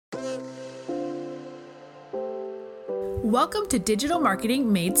Welcome to Digital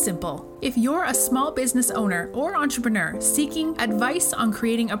Marketing Made Simple. If you're a small business owner or entrepreneur seeking advice on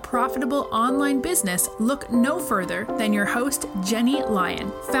creating a profitable online business, look no further than your host, Jenny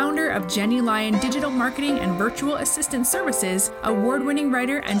Lyon, founder of Jenny Lyon Digital Marketing and Virtual Assistant Services, award-winning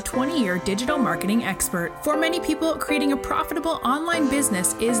writer and 20-year digital marketing expert. For many people, creating a profitable online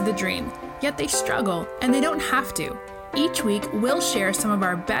business is the dream, yet they struggle and they don't have to. Each week, we'll share some of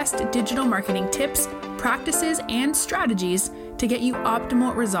our best digital marketing tips, practices, and strategies to get you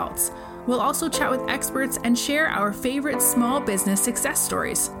optimal results. We'll also chat with experts and share our favorite small business success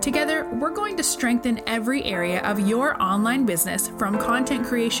stories. Together, we're going to strengthen every area of your online business, from content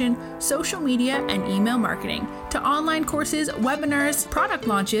creation, social media, and email marketing, to online courses, webinars, product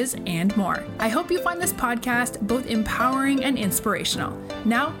launches, and more. I hope you find this podcast both empowering and inspirational.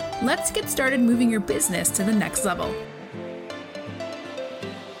 Now, let's get started moving your business to the next level.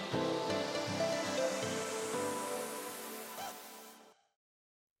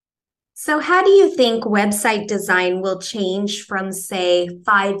 So how do you think website design will change from, say,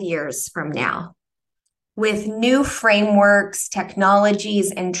 5 years from now? With new frameworks,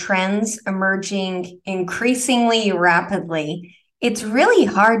 technologies, and trends emerging increasingly rapidly, it's really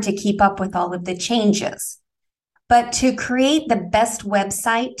hard to keep up with all of the changes. But to create the best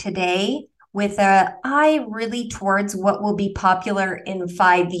website today with an eye really towards what will be popular in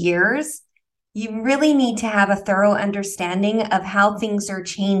 5 years, you really need to have a thorough understanding of how things are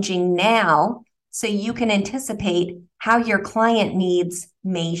changing now so you can anticipate how your client needs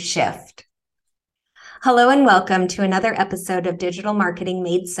may shift. Hello and welcome to another episode of Digital Marketing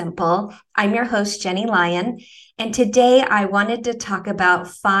Made Simple. I'm your host, Jenny Lyon, and today I wanted to talk about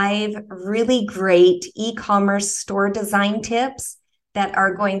 5 really great e-commerce store design tips that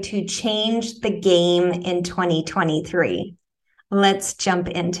are going to change the game in 2023. Let's jump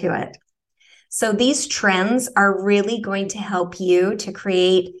into it. So these trends are really going to help you to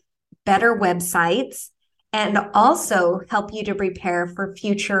create better websites and also help you to prepare for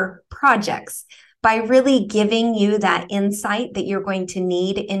future projects by really giving you that insight that you're going to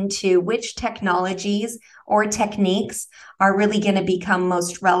need into which technologies or techniques are really going to become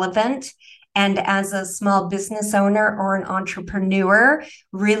most relevant. And as a small business owner or an entrepreneur,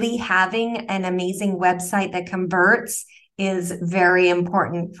 really having an amazing website that converts is very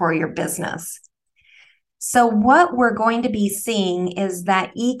important for your business. So what we're going to be seeing is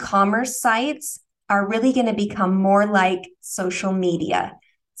that e-commerce sites are really going to become more like social media.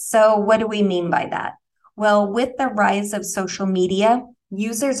 So what do we mean by that? Well, with the rise of social media,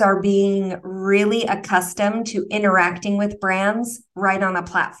 users are being really accustomed to interacting with brands right on a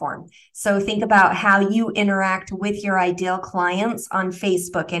platform. So think about how you interact with your ideal clients on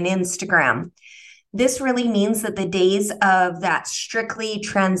Facebook and Instagram. This really means that the days of that strictly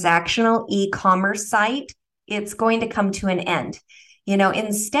transactional e-commerce site, it's going to come to an end.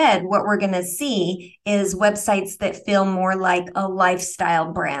 Instead, what we're going to see is websites that feel more like a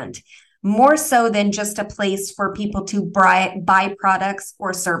lifestyle brand, more so than just a place for people to buy products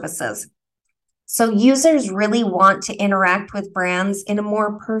or services. So users really want to interact with brands in a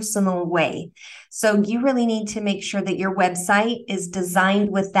more personal way. So you really need to make sure that your website is designed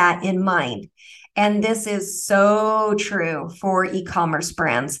with that in mind. And this is so true for e-commerce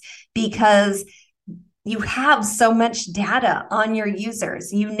brands because you have so much data on your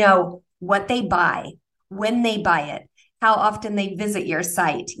users. You know what they buy, when they buy it, how often they visit your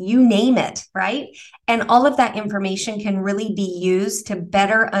site, you name it, right? And all of that information can really be used to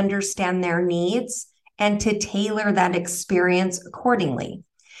better understand their needs and to tailor that experience accordingly.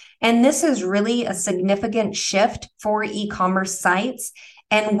 And this is really a significant shift for e-commerce sites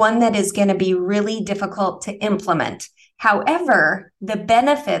and one that is going to be really difficult to implement. However, the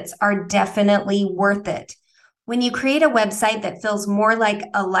benefits are definitely worth it. When you create a website that feels more like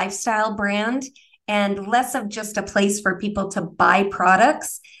a lifestyle brand and less of just a place for people to buy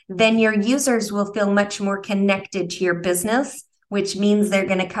products, then your users will feel much more connected to your business, which means they're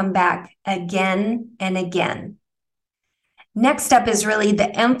going to come back again and again. Next up is really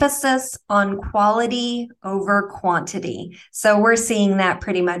the emphasis on quality over quantity. So we're seeing that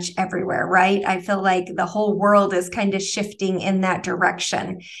pretty much everywhere, right? I feel like the whole world is kind of shifting in that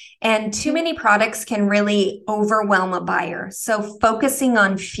direction. And too many products can really overwhelm a buyer. So focusing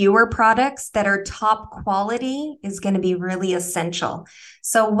on fewer products that are top quality is going to be really essential.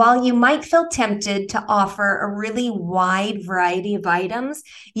 So while you might feel tempted to offer a really wide variety of items,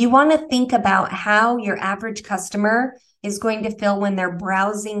 you want to think about how your average customer is going to feel when they're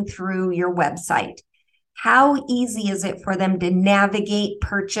browsing through your website. How easy is it for them to navigate,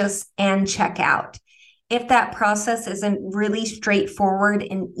 purchase, and check out? If that process isn't really straightforward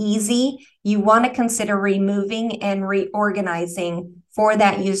and easy, you want to consider removing and reorganizing for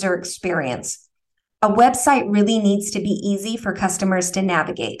that user experience. A website really needs to be easy for customers to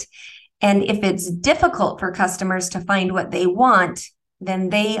navigate. And if it's difficult for customers to find what they want, then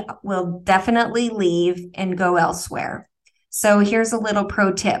they will definitely leave and go elsewhere. So here's a little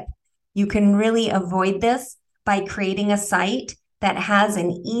pro tip. You can really avoid this by creating a site that has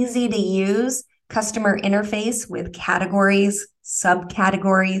an easy to use customer interface with categories,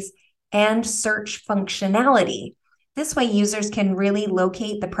 subcategories, and search functionality. This way, users can really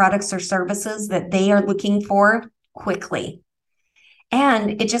locate the products or services that they are looking for quickly.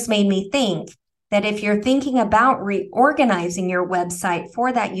 And it just made me think that if you're thinking about reorganizing your website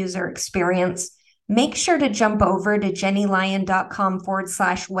for that user experience, make sure to jump over to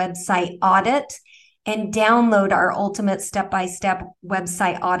jennylyon.com/website audit and download our ultimate step-by-step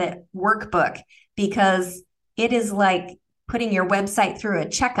website audit workbook, because it is like putting your website through a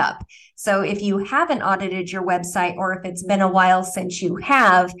checkup. So if you haven't audited your website, or if it's been a while since you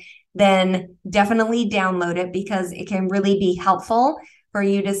have, then definitely download it, because it can really be helpful for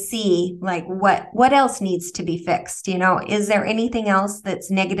you to see like what else needs to be fixed. Is there anything else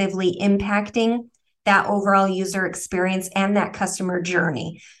that's negatively impacting that overall user experience and that customer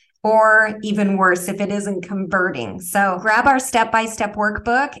journey? Or even worse, if it isn't converting. So grab our step-by-step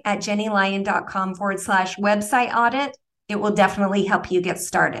workbook at jennylyon.com/website audit. It will definitely help you get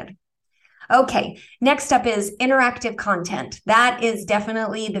started. Okay, next up is interactive content. That is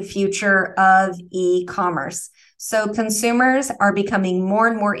definitely the future of e-commerce. So consumers are becoming more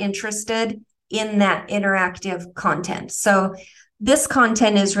and more interested in that interactive content. So this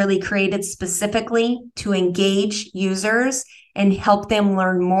content is really created specifically to engage users and help them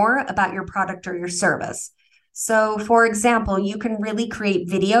learn more about your product or your service. So for example, you can really create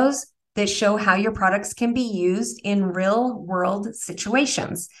videos that show how your products can be used in real world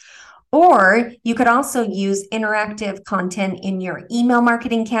situations. Or you could also use interactive content in your email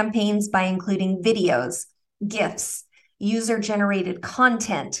marketing campaigns by including videos, GIFs, user-generated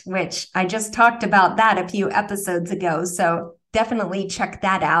content, which I just talked about that a few episodes ago. So definitely check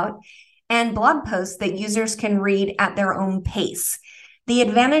that out. And blog posts that users can read at their own pace. The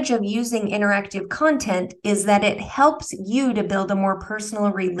advantage of using interactive content is that it helps you to build a more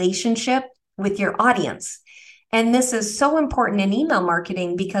personal relationship with your audience. And this is so important in email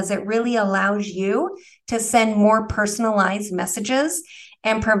marketing because it really allows you to send more personalized messages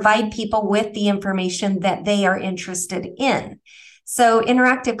and provide people with the information that they are interested in. So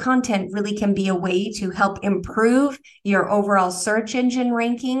interactive content really can be a way to help improve your overall search engine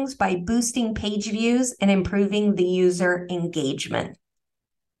rankings by boosting page views and improving the user engagement.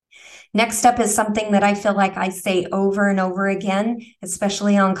 Next up is something that I feel like I say over and over again,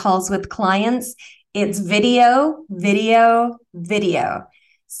 especially on calls with clients. It's video, video, video.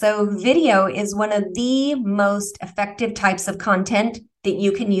 So video is one of the most effective types of content that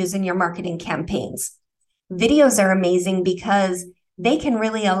you can use in your marketing campaigns. Videos are amazing because they can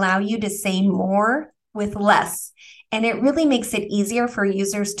really allow you to say more with less. And it really makes it easier for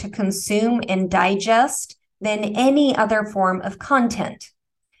users to consume and digest than any other form of content.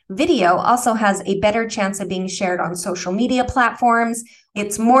 Video also has a better chance of being shared on social media platforms.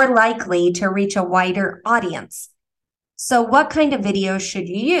 It's more likely to reach a wider audience. So what kind of videos should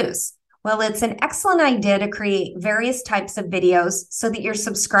you use? Well, it's an excellent idea to create various types of videos so that your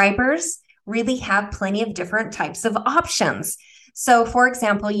subscribers really have plenty of different types of options. So for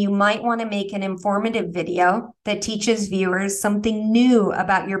example, you might want to make an informative video that teaches viewers something new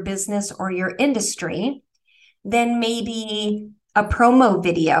about your business or your industry. Then maybe a promo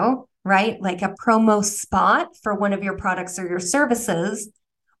video, right? Like a promo spot for one of your products or your services,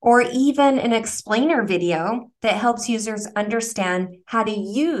 or even an explainer video that helps users understand how to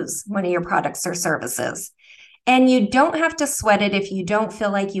use one of your products or services. And you don't have to sweat it if you don't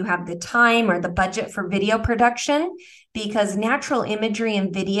feel like you have the time or the budget for video production, because natural imagery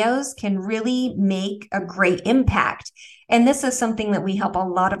and videos can really make a great impact. And this is something that we help a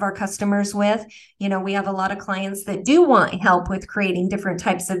lot of our customers with. We have a lot of clients that do want help with creating different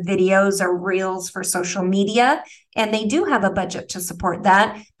types of videos or reels for social media, and they do have a budget to support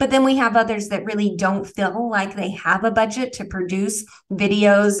that. But then we have others that really don't feel like they have a budget to produce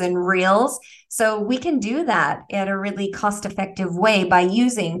videos and reels. So we can do that at a really cost-effective way by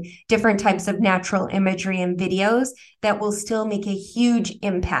using different types of natural imagery and videos that will still make a huge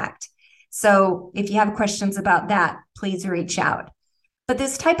impact. So if you have questions about that, please reach out. But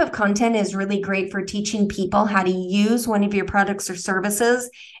this type of content is really great for teaching people how to use one of your products or services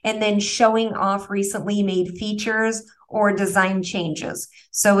and then showing off recently made features or design changes.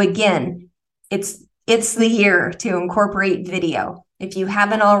 So again, it's It's the year to incorporate video. If you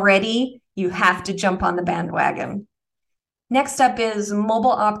haven't already, you have to jump on the bandwagon. Next up is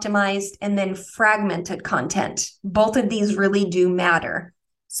mobile optimized and then fragmented content. Both of these really do matter.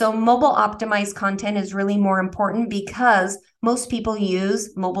 So mobile optimized content is really more important because most people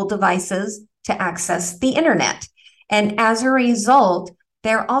use mobile devices to access the internet. And as a result,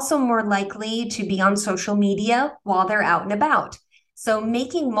 they're also more likely to be on social media while they're out and about. So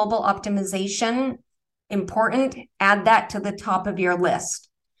making mobile optimization important, add that to the top of your list.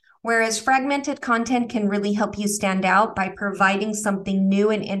 Whereas fragmented content can really help you stand out by providing something new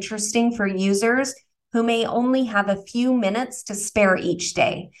and interesting for users who may only have a few minutes to spare each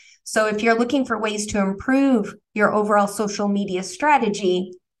day. So if you're looking for ways to improve your overall social media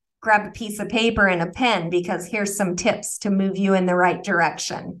strategy, grab a piece of paper and a pen because here's some tips to move you in the right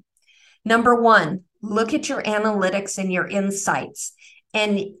direction. Number one, look at your analytics and your insights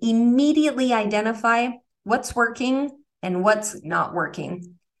and immediately identify what's working and what's not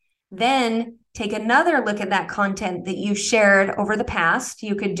working. Then take another look at that content that you shared over the past.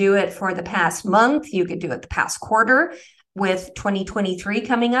 You could do it for the past month. You could do it the past quarter. With 2023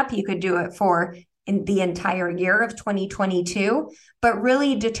 coming up, you could do it for the entire year of 2022, but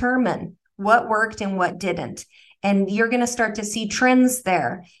really determine what worked and what didn't. And you're going to start to see trends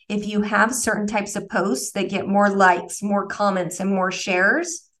there. If you have certain types of posts that get more likes, more comments, and more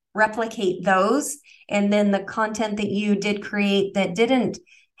shares, replicate those. And then the content that you did create that didn't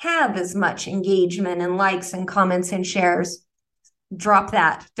have as much engagement and likes and comments and shares, drop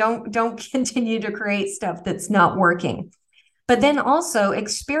that. Don't continue to create stuff that's not working. But then also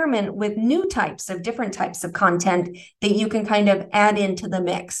experiment with new types of different types of content that you can kind of add into the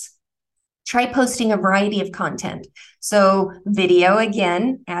mix. Try posting a variety of content. So video,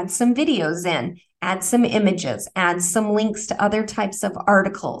 again, add some videos in, add some images, add some links to other types of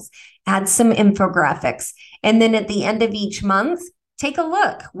articles, add some infographics. And then at the end of each month, take a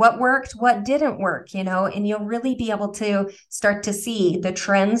look, what worked, what didn't work, and you'll really be able to start to see the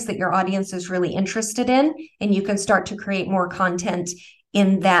trends that your audience is really interested in, and you can start to create more content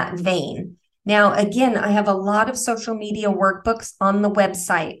in that vein. Now, again, I have a lot of social media workbooks on the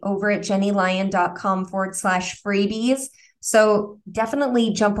website over at jennylyon.com/freebies. So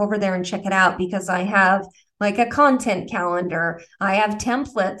definitely jump over there and check it out because I have like a content calendar. I have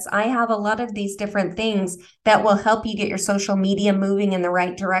templates. I have a lot of these different things that will help you get your social media moving in the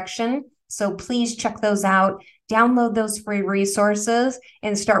right direction. So please check those out, download those free resources,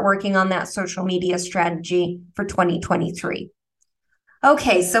 and start working on that social media strategy for 2023.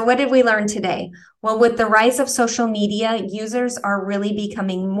 Okay, so what did we learn today? Well, with the rise of social media, users are really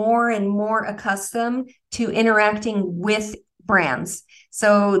becoming more and more accustomed to interacting with brands.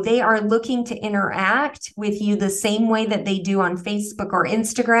 So they are looking to interact with you the same way that they do on Facebook or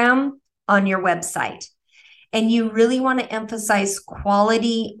Instagram on your website. And you really want to emphasize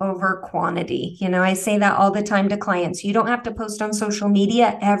quality over quantity. I say that all the time to clients. You don't have to post on social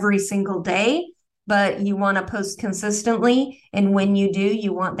media every single day, but you want to post consistently. And when you do,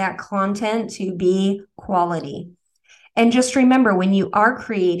 you want that content to be quality. And just remember, when you are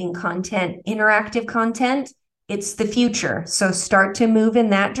creating content, interactive content, it's the future. So start to move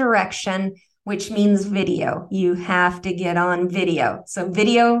in that direction, which means video. You have to get on video. So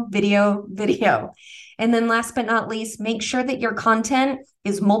video, video, video. And then last but not least, make sure that your content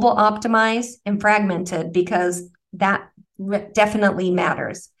is mobile optimized and fragmented because that definitely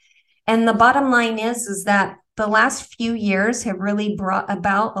matters. And the bottom line is that the last few years have really brought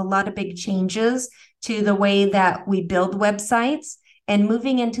about a lot of big changes to the way that we build websites. And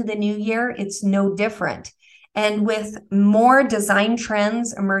moving into the new year, it's no different. And with more design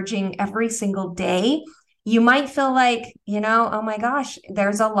trends emerging every single day, you might feel like, oh my gosh,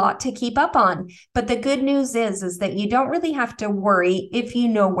 there's a lot to keep up on. But the good news is that you don't really have to worry if you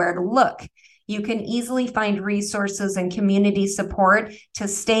know where to look. You can easily find resources and community support to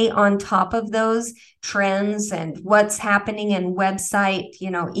stay on top of those trends and what's happening in website,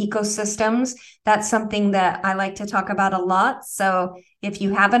 ecosystems. That's something that I like to talk about a lot. So if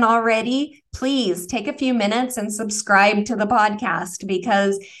you haven't already, please take a few minutes and subscribe to the podcast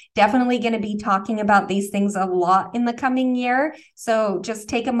because definitely going to be talking about these things a lot in the coming year. So just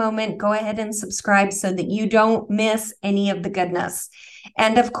take a moment, go ahead and subscribe so that you don't miss any of the goodness.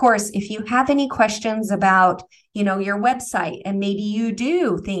 And of course, if you have any questions about, your website, and maybe you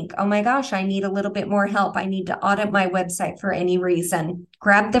do think, oh my gosh, I need a little bit more help. I need to audit my website for any reason.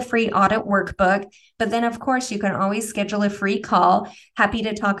 Grab the free audit workbook. But then, of course, you can always schedule a free call. Happy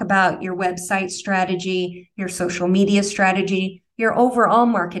to talk about your website strategy, your social media strategy, your overall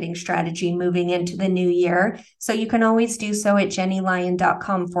marketing strategy moving into the new year. So you can always do so at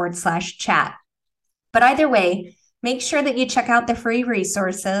jennylyon.com/chat. But either way, make sure that you check out the free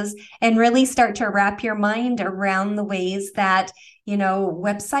resources and really start to wrap your mind around the ways that,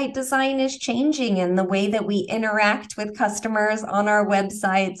 website design is changing and the way that we interact with customers on our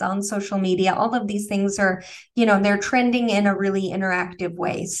websites, on social media. All of these things are, they're trending in a really interactive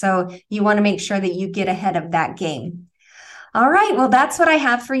way. So you want to make sure that you get ahead of that game. All right, well, that's what I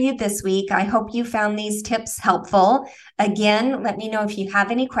have for you this week. I hope you found these tips helpful. Again, let me know if you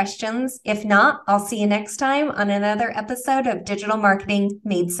have any questions. If not, I'll see you next time on another episode of Digital Marketing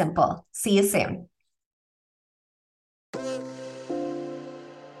Made Simple. See you soon.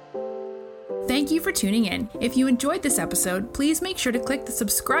 Thank you for tuning in. If you enjoyed this episode, please make sure to click the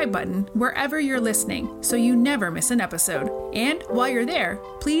subscribe button wherever you're listening so you never miss an episode. And while you're there,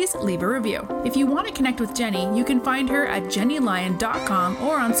 please leave a review. If you want to connect with Jenny, you can find her at jennylyon.com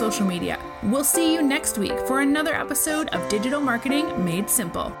or on social media. We'll see you next week for another episode of Digital Marketing Made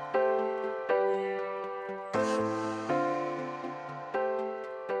Simple.